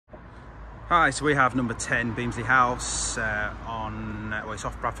Hi, so we have number 10 Beamsley House it's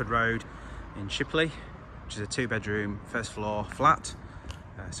off Bradford Road in Shipley, which is a 2-bedroom, first floor flat.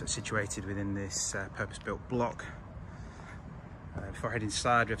 So it's situated within this purpose-built block. Before heading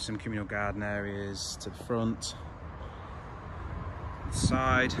inside, we have some communal garden areas to the front, the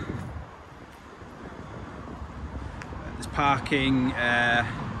side. There's parking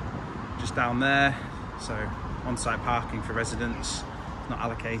just down there, so on-site parking for residents, not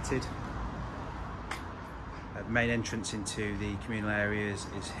allocated. The main entrance into the communal areas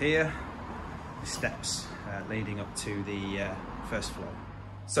is here, the steps leading up to the first floor.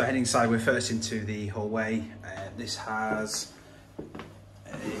 So heading inside, we're first into the hallway. This has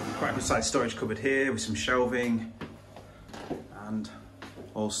quite a good sized storage cupboard here with some shelving, and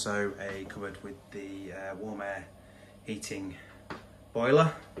also a cupboard with the warm air heating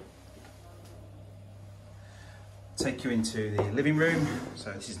boiler. Take you into the living room.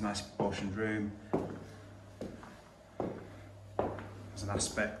 So this is a nice proportioned room. There's an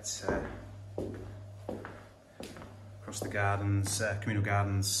aspect across the gardens, communal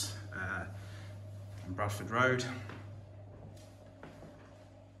gardens on Bradford Road.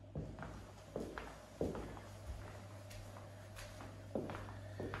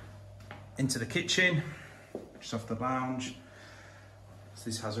 Into the kitchen, just off the lounge. So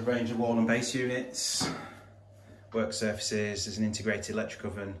this has a range of wall and base units, work surfaces. There's an integrated electric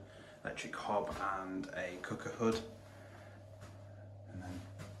oven, electric hob and a cooker hood. And then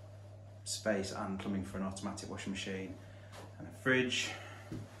space and plumbing for an automatic washing machine and a fridge.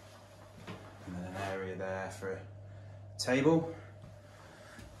 And then an area there for a table.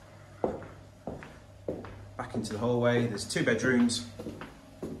 Back into the hallway, there's 2 bedrooms.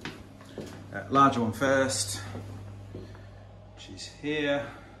 Larger one first, which is here.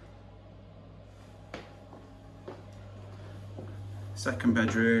 Second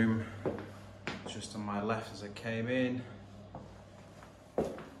bedroom, just on my left as I came in.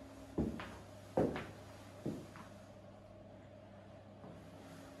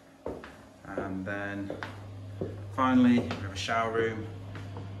 And then finally, we have a shower room.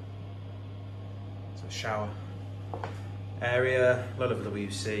 So a shower area, a lot of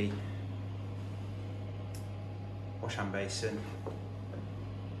WC. Wash hand basin,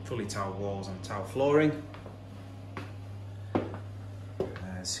 fully tiled walls and tile flooring,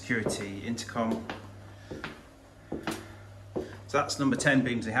 security intercom. So that's number 10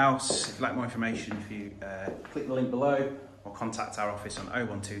 Beamsley House. If you'd like more information, if you click the link below or contact our office on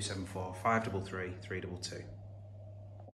 01274 533 322.